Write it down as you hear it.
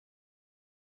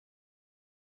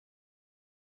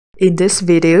In this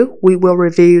video, we will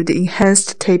review the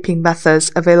enhanced taping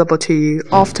methods available to you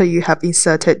after you have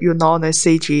inserted your Nano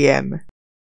CGM.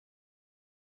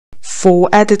 For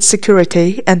added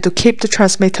security and to keep the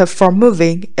transmitter from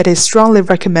moving, it is strongly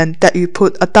recommended that you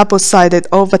put a double-sided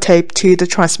overtape to the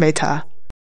transmitter.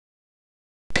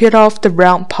 Peel off the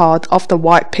round part of the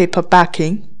white paper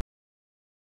backing.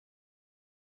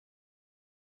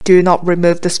 Do not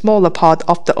remove the smaller part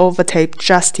of the overtape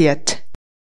just yet.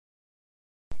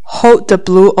 Hold the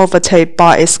blue overtape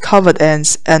by its covered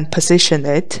ends and position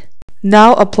it.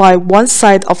 Now apply one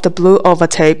side of the blue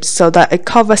overtape so that it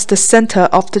covers the center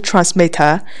of the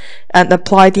transmitter, and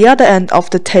apply the other end of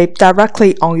the tape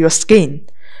directly on your skin.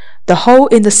 The hole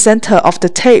in the center of the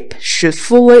tape should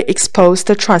fully expose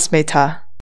the transmitter.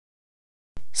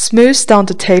 Smooth down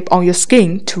the tape on your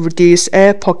skin to reduce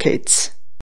air pockets.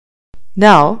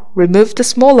 Now, remove the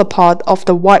smaller part of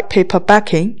the white paper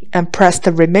backing and press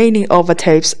the remaining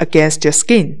overtapes against your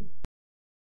skin.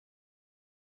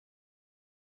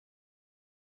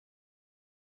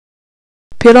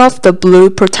 Peel off the blue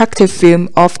protective film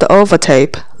of the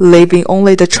overtape, leaving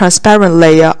only the transparent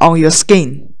layer on your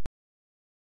skin.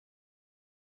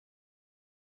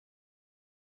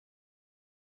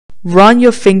 Run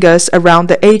your fingers around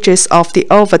the edges of the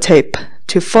overtape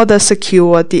to further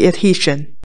secure the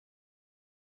adhesion.